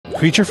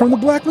Creature from the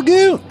Black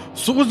Lagoon.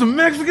 So was the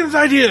Mexicans'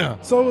 idea.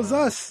 So was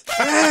us.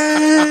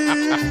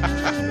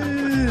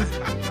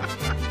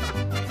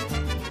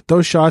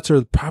 Those shots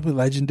are probably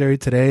legendary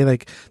today.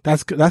 Like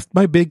that's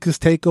my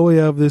biggest takeaway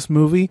of this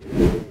movie.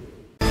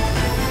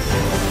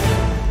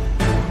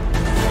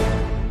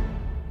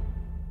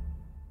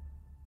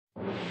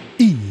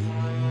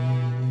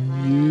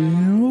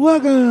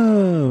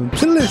 Welcome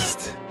to the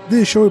list.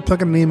 This is show we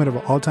plug in a name out of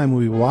an all-time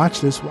movie. Watch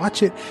this,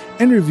 watch it,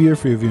 and review it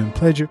for your viewing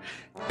pleasure.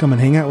 Come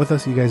and hang out with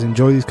us. You guys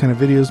enjoy these kind of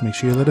videos. Make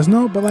sure you let us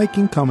know by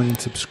liking, commenting, and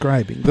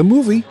subscribing. The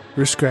movie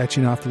we're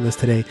scratching off the list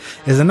today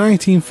is a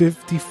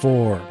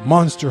 1954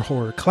 monster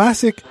horror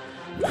classic,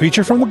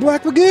 Creature from the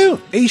Black Lagoon.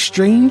 A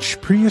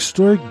strange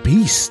prehistoric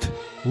beast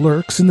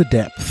lurks in the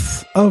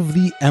depths of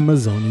the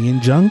Amazonian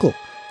jungle.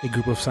 A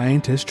group of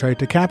scientists tried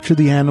to capture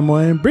the animal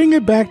and bring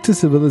it back to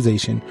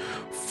civilization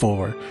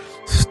for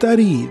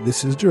study.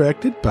 This is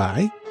directed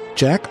by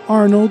Jack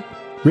Arnold,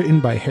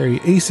 written by Harry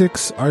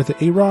Asix, Arthur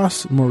A.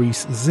 Ross,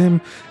 Maurice Zim,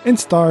 and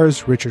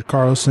stars Richard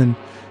Carlson,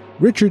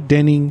 Richard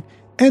Denning,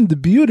 and the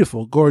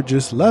beautiful,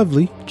 gorgeous,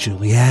 lovely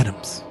Julie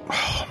Adams.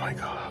 Oh my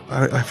god.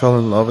 I fell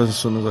in love as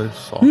soon as I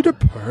saw her. You're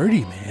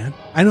pretty, man.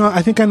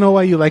 I think I know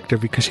why you liked her,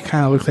 because she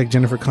kind of looks like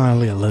Jennifer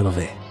Connelly a little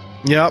bit.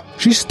 Yep.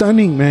 She's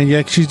stunning, man.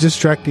 Yeah, she's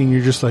distracting.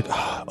 You're just like,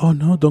 oh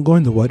no, don't go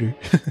in the water.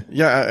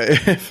 Yeah,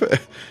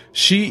 if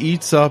she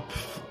eats up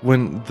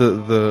when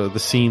the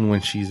scene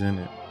when she's in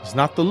it. It's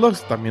not the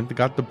looks, I mean, they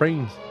got the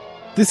brains.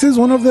 This is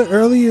one of the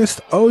earliest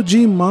OG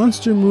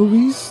monster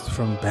movies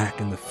from back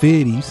in the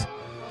 50s.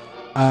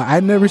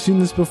 I'd never seen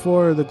this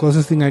before. The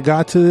closest thing I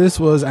got to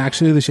this was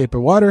actually The Shape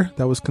of Water.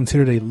 That was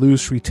considered a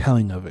loose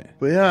retelling of it.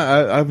 But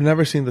yeah, I've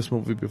never seen this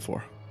movie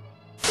before.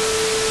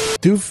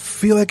 Do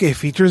feel like it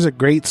features a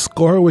great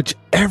score, which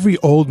every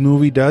old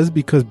movie does,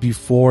 because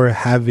before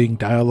having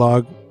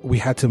dialogue, we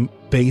had to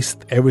base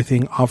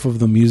everything off of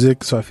the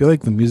music. So I feel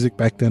like the music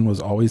back then was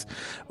always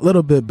a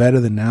little bit better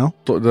than now.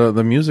 So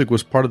the music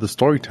was part of the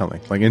storytelling,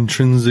 like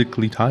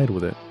intrinsically tied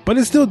with it. But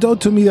it's still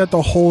dope to me that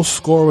the whole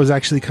score was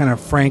actually kind of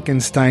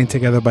Frankenstein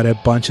together by a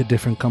bunch of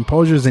different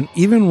composers. And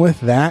even with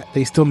that,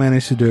 they still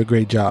managed to do a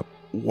great job.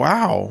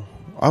 Wow.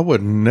 I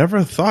would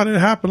never thought it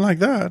happened like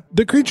that.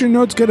 The creature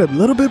notes get a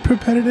little bit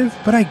repetitive,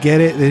 but I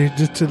get it. They're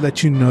just to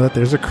let you know that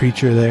there's a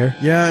creature there.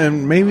 Yeah,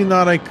 and maybe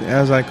not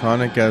as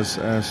iconic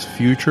as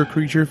future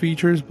creature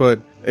features,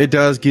 but it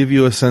does give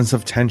you a sense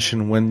of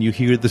tension when you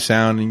hear the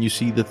sound and you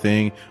see the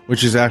thing,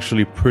 which is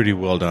actually pretty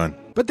well done.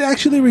 But they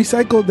actually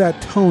recycled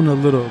that tone a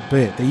little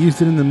bit. They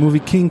used it in the movie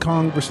King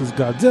Kong vs.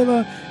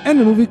 Godzilla and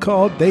the movie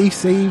called They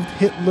Saved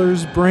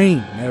Hitler's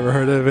Brain. Never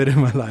heard of it in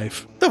my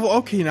life.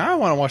 Okay, now I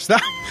want to watch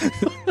that.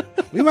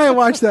 We might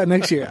watch that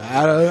next year.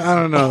 I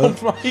don't know.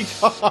 Oh my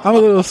god. I'm a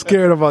little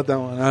scared about that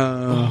one.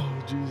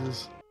 Oh,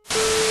 Jesus.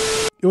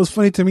 It was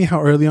funny to me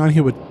how early on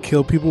he would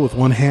kill people with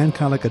one hand,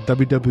 kind of like a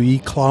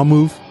WWE claw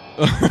move.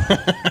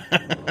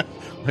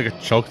 Like a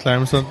choke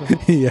slam or something?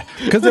 Yeah,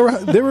 because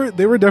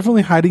they were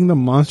definitely hiding the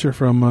monster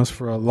from us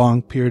for a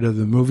long period of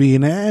the movie,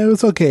 and it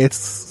was okay.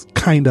 It's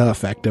kind of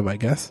effective, I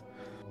guess.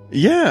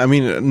 Yeah, I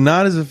mean,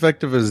 not as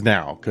effective as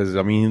now, because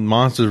I mean,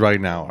 monsters right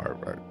now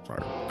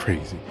are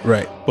crazy,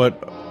 right?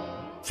 But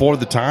for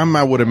the time,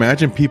 I would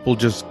imagine people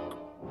just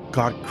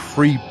got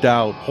creeped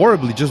out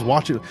horribly just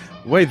watching.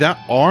 Wait, that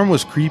arm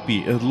was creepy.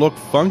 It looked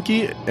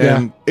funky,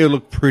 and it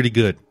looked pretty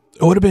good.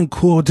 It would have been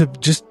cool to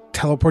just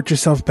teleport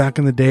yourself back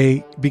in the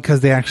day, because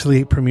they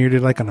actually premiered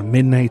it like on a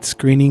midnight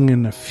screening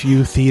in a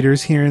few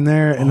theaters here and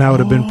there, and that would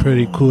have been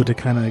pretty cool to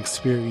kind of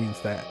experience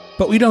that.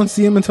 But we don't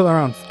see him until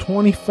around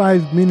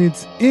 25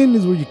 minutes in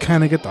is where you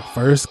kind of get the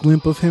first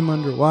glimpse of him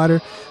underwater.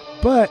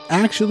 But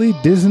actually,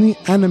 Disney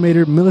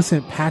animator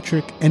Millicent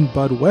Patrick and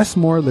Bud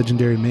Westmore,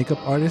 legendary makeup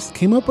artists,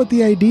 came up with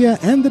the idea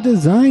and the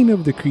design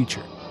of the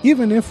creature.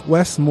 Even if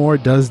Westmore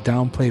does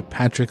downplay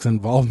Patrick's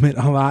involvement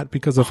a lot,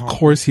 because of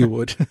course he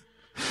would.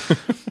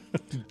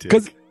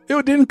 Because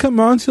it didn't come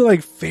on to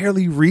like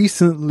fairly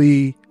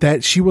recently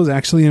that she was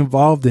actually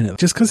involved in it.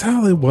 Just because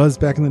how it was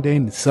back in the day,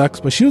 and it sucks.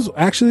 But she was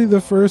actually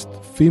the first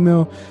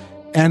female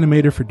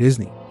animator for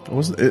Disney.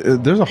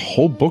 There's a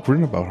whole book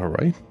written about her,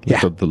 right? Yeah.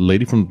 The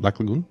lady from Black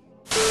Lagoon?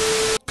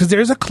 Because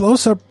there's a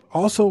close-up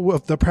also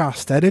of the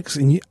prosthetics,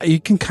 and you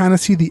can kind of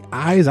see the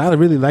eyes. I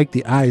really like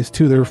the eyes,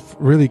 too. They're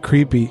really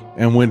creepy.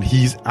 And when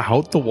he's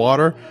out the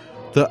water,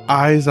 the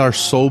eyes are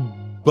so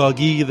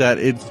buggy that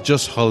it's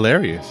just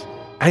hilarious.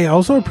 I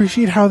also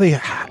appreciate how they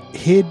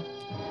hid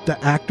the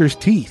actor's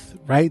teeth,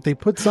 right? They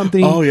put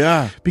something... Oh,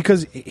 yeah.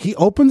 Because he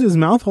opens his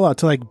mouth a lot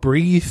to like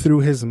breathe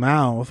through his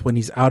mouth when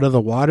he's out of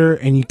the water,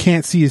 and you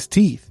can't see his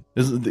teeth.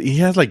 He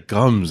has like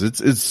gums.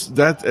 It's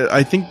that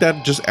I think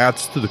that just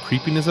adds to the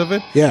creepiness of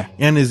it. Yeah.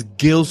 And his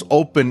gills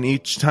open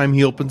each time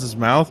he opens his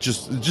mouth.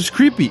 Just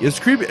creepy. It's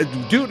creepy,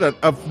 dude.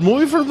 A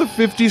movie from the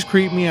 50s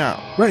creeped me out.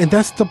 Right, and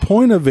that's the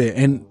point of it.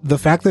 And the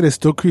fact that it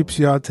still creeps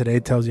you out today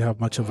tells you how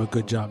much of a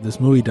good job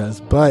this movie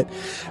does. But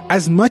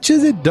as much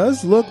as it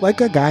does look like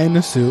a guy in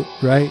a suit,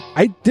 right?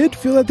 I did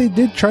feel that they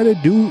did try to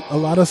do a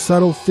lot of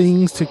subtle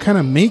things to kind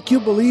of make you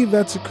believe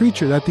that's a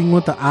creature. That thing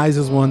with the eyes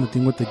is one. The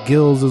thing with the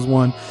gills is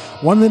one.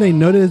 One that I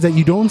noticed is that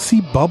you don't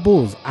see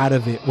bubbles out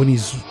of it when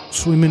he's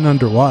swimming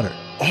underwater.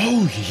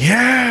 Oh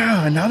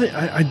yeah! Now that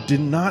I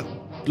did not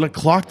like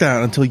clock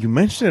that until you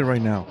mentioned it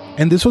right now.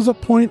 And this was a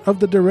point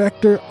of the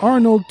director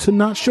Arnold to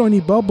not show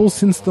any bubbles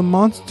since the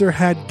monster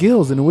had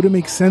gills, and it wouldn't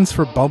make sense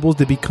for bubbles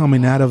to be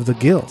coming out of the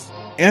gills.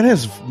 And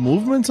his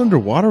movements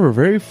underwater were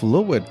very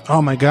fluid.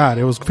 Oh my god,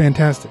 it was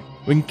fantastic.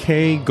 When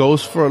Kay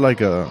goes for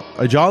like a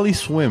jolly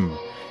swim,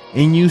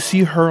 and you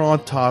see her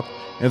on top.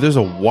 And there's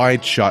a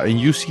wide shot, and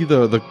you see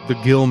the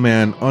gill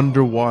man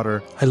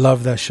underwater. I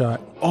love that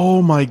shot.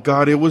 Oh my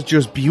god, it was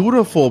just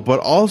beautiful, but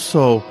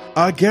also,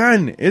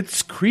 again,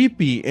 it's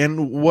creepy.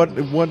 And what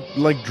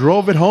like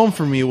drove it home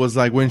for me was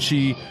like when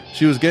she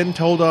was getting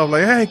told off,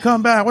 like, hey,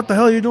 come back, what the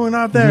hell are you doing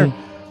out there?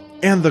 Mm-hmm.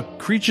 And the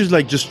creature's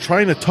like just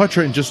trying to touch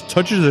her and just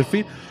touches her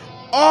feet.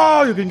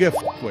 Oh, you can get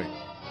f***ed away.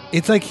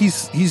 It's like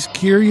he's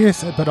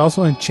curious, but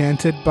also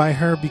enchanted by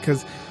her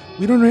because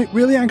we don't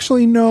really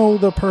actually know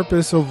the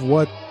purpose of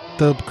what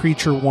the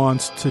creature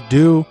wants to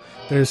do.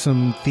 There's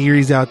some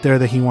theories out there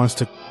that he wants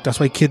to, that's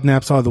why he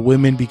kidnaps all the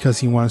women, because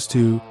he wants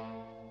to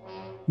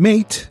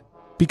mate,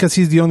 because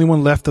he's the only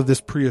one left of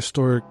this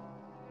prehistoric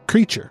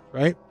creature,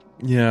 right?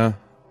 Yeah.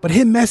 But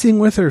him messing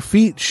with her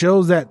feet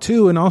shows that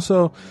too. And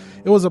also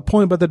it was a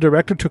point by the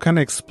director to kind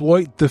of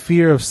exploit the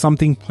fear of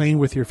something playing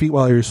with your feet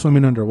while you're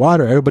swimming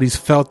underwater. Everybody's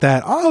felt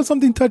that, oh,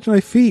 something touched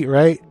my feet,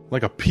 right?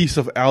 Like a piece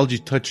of algae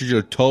touches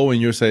your toe and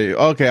you say,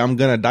 okay, I'm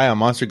gonna die, a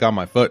monster got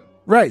my foot.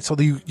 Right, so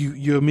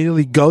you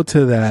immediately go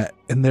to that,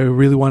 and they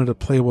really wanted to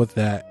play with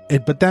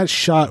that. But that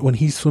shot when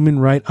he's swimming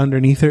right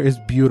underneath her is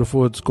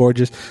beautiful. It's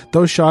gorgeous.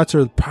 Those shots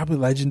are probably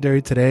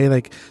legendary today.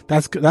 Like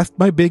that's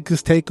my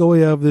biggest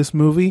takeaway of this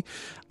movie.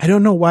 I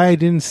don't know why I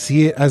didn't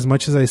see it as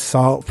much as I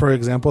saw, for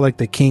example, like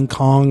the King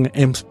Kong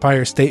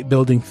Empire State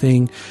Building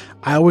thing.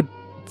 I would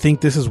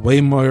think this is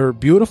way more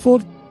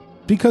beautiful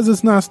because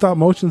it's not stop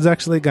motion. It's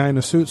actually a guy in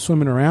a suit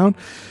swimming around.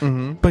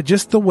 Mm-hmm. But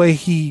just the way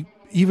he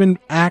even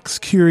acts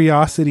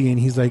curiosity, and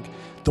he's like,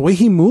 the way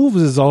he moves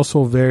is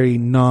also very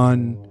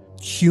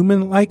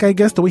non-human like, I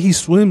guess. The way he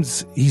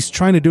swims, he's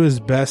trying to do his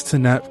best to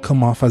not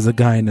come off as a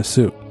guy in a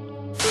suit.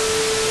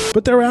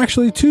 But there were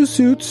actually two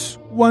suits,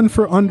 one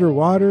for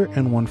underwater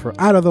and one for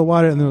out of the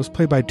water, and it was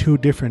played by two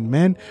different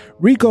men.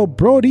 Rico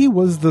Brody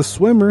was the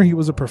swimmer. He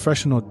was a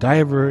professional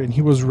diver, and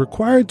he was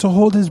required to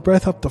hold his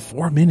breath up to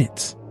 4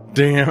 minutes.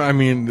 Damn, I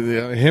mean,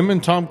 him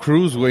and Tom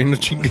Cruise waiting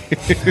to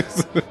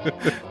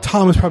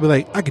Tom is probably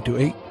like, I could do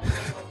 8.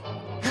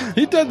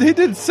 He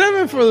did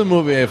 7 for the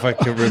movie, if I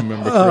can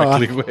remember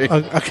correctly.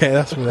 Okay,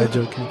 that's where that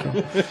joke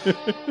came from.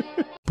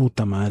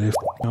 Puta madre,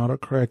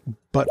 autocorrect,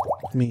 but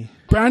me.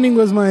 Browning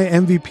was my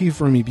MVP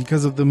for me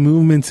because of the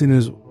movements in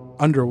his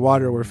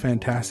underwater were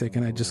fantastic,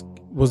 and I just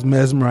was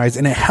mesmerized.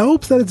 And it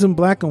helps that it's in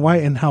black and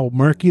white and how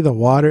murky the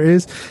water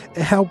is.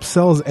 It helps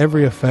sells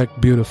every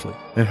effect beautifully.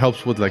 It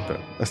helps with like the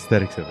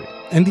aesthetics of it.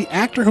 And the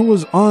actor who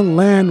was on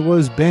land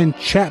was Ben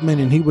Chapman,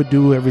 and he would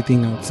do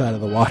everything outside of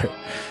the water.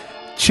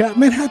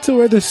 Chapman had to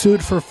wear the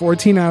suit for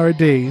 14-hour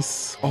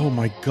days. Oh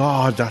my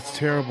god, that's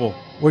terrible.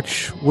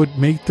 Which would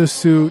make the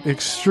suit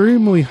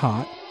extremely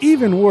hot.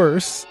 Even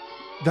worse,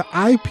 the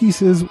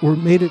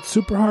eyepieces made it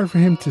super hard for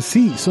him to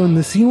see. So in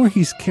the scene where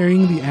he's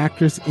carrying the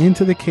actress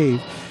into the cave,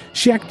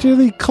 she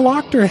actually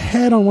clocked her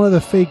head on one of the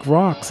fake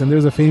rocks, and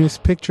there's a famous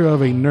picture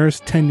of a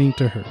nurse tending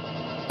to her.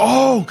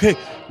 Oh, okay.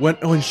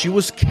 When she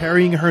was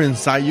carrying her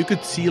inside, you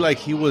could see like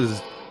he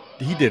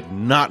did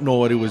not know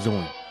what he was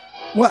doing.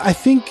 Well, I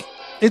think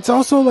it's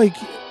also like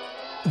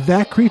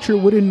that creature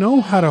wouldn't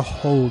know how to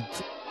hold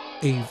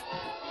a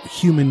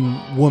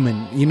human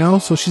woman, you know?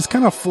 So she's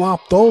kind of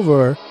flopped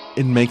over.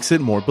 It makes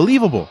it more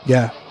believable.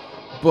 Yeah.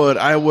 But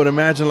I would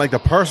imagine like the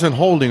person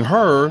holding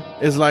her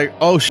is like,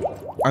 oh,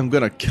 I'm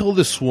going to kill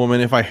this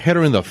woman if I hit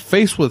her in the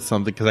face with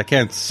something because I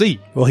can't see.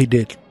 Well, he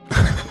did.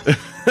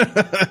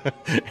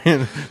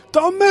 And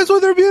don't mess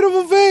with her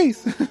beautiful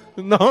face.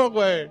 No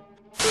way.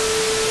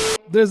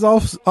 There's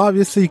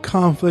obviously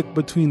conflict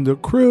between the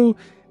crew,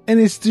 and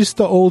it's just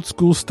the old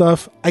school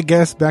stuff. I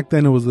guess back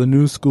then it was the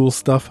new school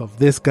stuff of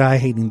this guy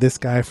hating this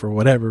guy for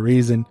whatever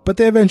reason. But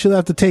they eventually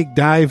have to take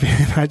dive,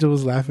 and I just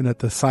was laughing at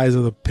the size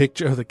of the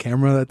picture of the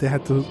camera that they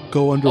had to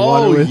go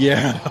underwater with. Oh,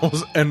 yeah. That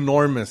was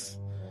enormous.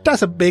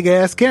 That's a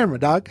big-ass camera,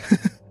 dog.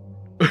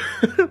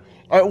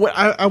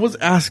 I was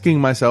asking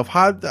myself,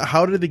 how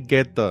did they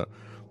get the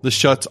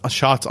shots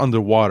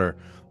underwater?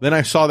 Then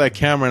I saw that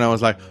camera, and I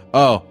was like,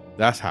 oh,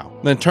 that's how.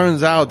 Then it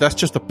turns out that's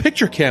just a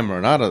picture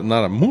camera, not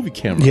a movie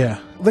camera. Yeah.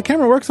 The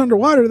camera works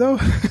underwater, though.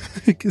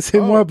 You can say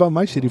more about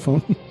my shitty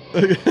phone.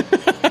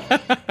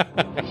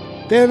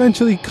 They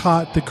eventually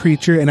caught the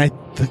creature, and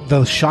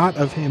the shot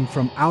of him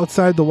from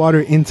outside the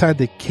water inside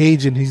the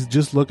cage, and he's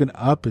just looking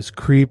up, is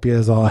creepy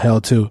as all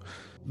hell too.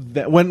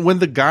 That when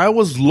the guy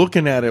was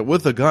looking at it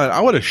with a gun, I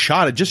would have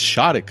shot it,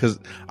 because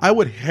I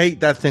would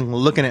hate that thing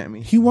looking at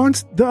me. He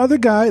wants the other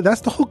guy.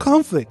 That's the whole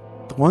conflict.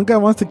 The one guy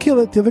wants to kill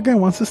it. The other guy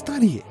wants to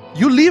study it.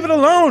 You leave it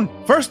alone.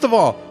 First of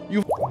all,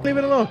 you leave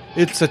it alone.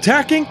 It's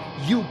attacking.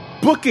 You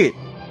book it.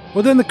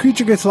 Well, then the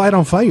creature gets light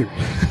on fire.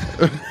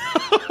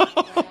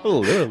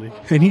 Literally.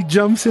 And he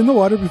jumps in the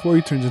water before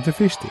he turns into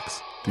fish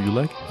sticks. Do you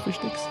like fish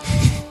sticks?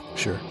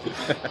 Sure.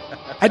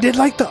 I did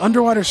like the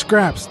underwater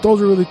scraps. Those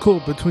are really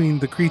cool between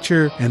the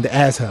creature and the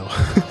asshole.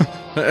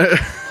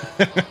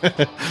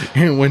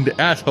 And when the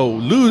asshole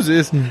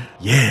loses,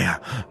 yeah,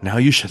 now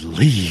you should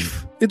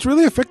leave. It's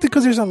really effective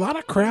because there's a lot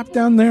of crap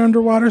down there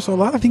underwater, so a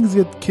lot of things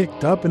get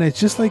kicked up, and it's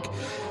just like,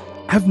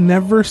 I've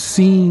never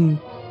seen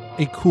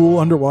a cool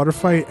underwater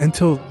fight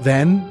until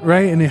then,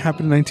 right? And it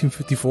happened in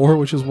 1954,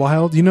 which is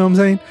wild. You know what I'm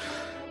saying?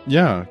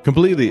 Yeah,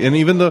 completely. And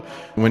even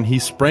when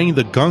he's spraying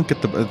the gunk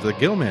at the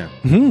gill man,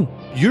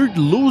 you're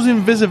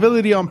losing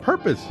visibility on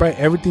purpose. Right,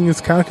 everything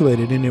is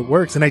calculated and it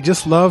works. And I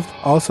just loved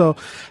also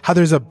how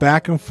there's a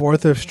back and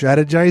forth of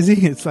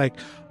strategizing. It's like,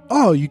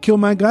 oh, you kill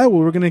my guy?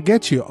 Well, we're going to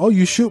get you. Oh,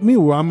 you shoot me?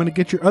 Well, I'm going to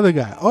get your other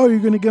guy. Oh, you're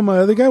going to get my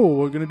other guy? Well,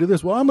 we're going to do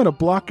this. Well, I'm going to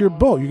block your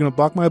boat. You're going to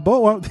block my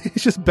boat? Well,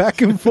 it's just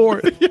back and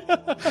forth.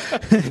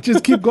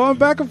 Just keep going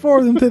back and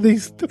forth until they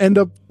end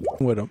up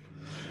with him.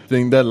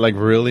 Thing that like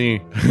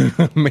really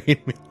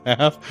made me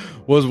laugh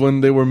was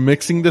when they were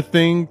mixing the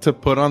thing to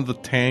put on the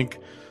tank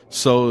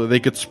so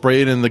they could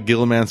spray it in the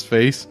gill man's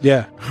face.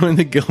 Yeah. When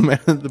the gill man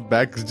in the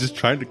back is just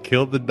trying to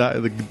kill the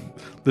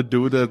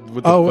dude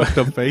with the fucked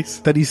up face.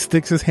 That he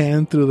sticks his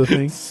hand through the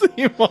thing. He's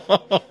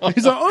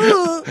like,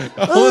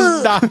 I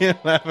was dying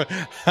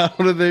laughing. How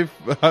do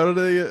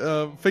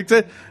they fix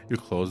it? You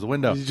close the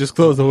window. You just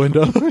close the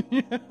window.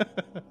 Yeah.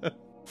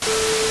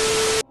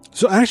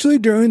 So actually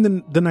during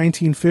the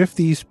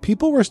 1950s,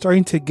 people were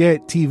starting to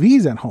get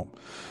TVs at home.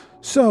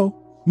 So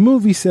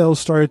movie sales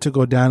started to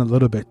go down a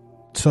little bit.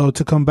 So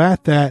to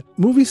combat that,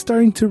 movies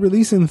starting to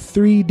release in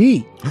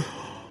 3D.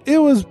 It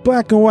was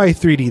black and white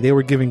 3D. They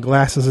were giving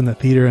glasses in the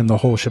theater and the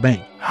whole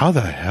shebang. How the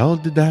hell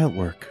did that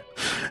work?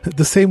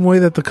 The same way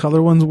that the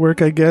color ones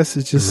work, I guess.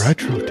 It's just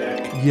retro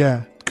tech.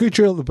 Yeah.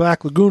 Creature of the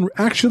Black Lagoon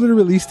actually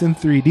released in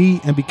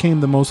 3D and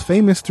became the most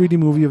famous 3D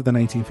movie of the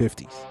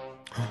 1950s.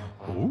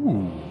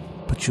 Ooh.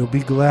 But you'll be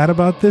glad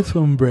about this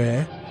one,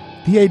 bruh.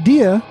 The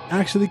idea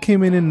actually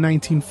came in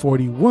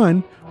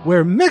 1941,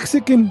 where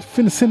Mexican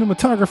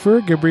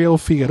cinematographer Gabriel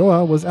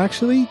Figueroa was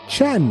actually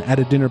chatting at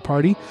a dinner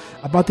party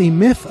about the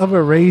myth of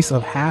a race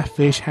of half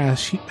fish,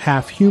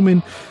 half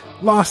human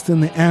lost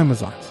in the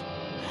Amazons.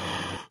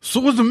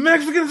 So it was the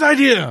Mexicans'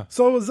 idea.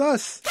 So it was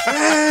us.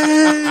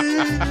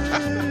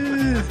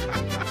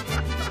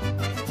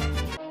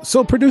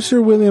 So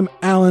producer William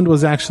Allen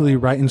was actually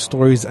writing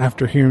stories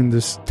after hearing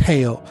this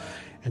tale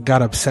and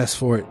got obsessed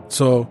for it.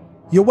 So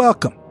you're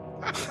welcome.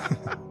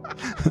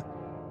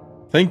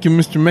 Thank you,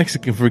 Mr.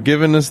 Mexican, for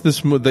giving us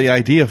the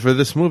idea for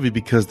this movie,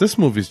 because this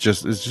movie is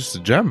just a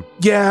gem.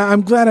 Yeah,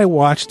 I'm glad I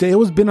watched it. It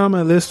was been on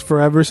my list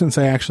forever since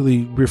I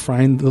actually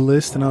refined the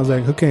list, and I was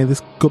like, okay,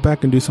 let's go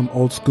back and do some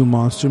old school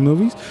monster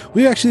movies.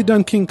 We've actually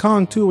done King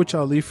Kong too, which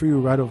I'll leave for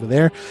you right over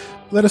there.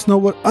 Let us know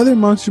what other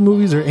monster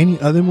movies or any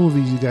other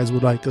movies you guys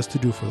would like us to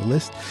do for the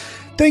list.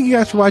 Thank you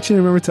guys for watching,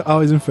 and remember to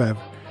always and forever,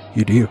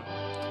 you do you.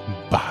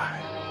 Bye.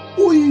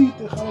 Uy,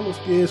 dejamos los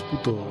pies,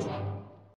 puto.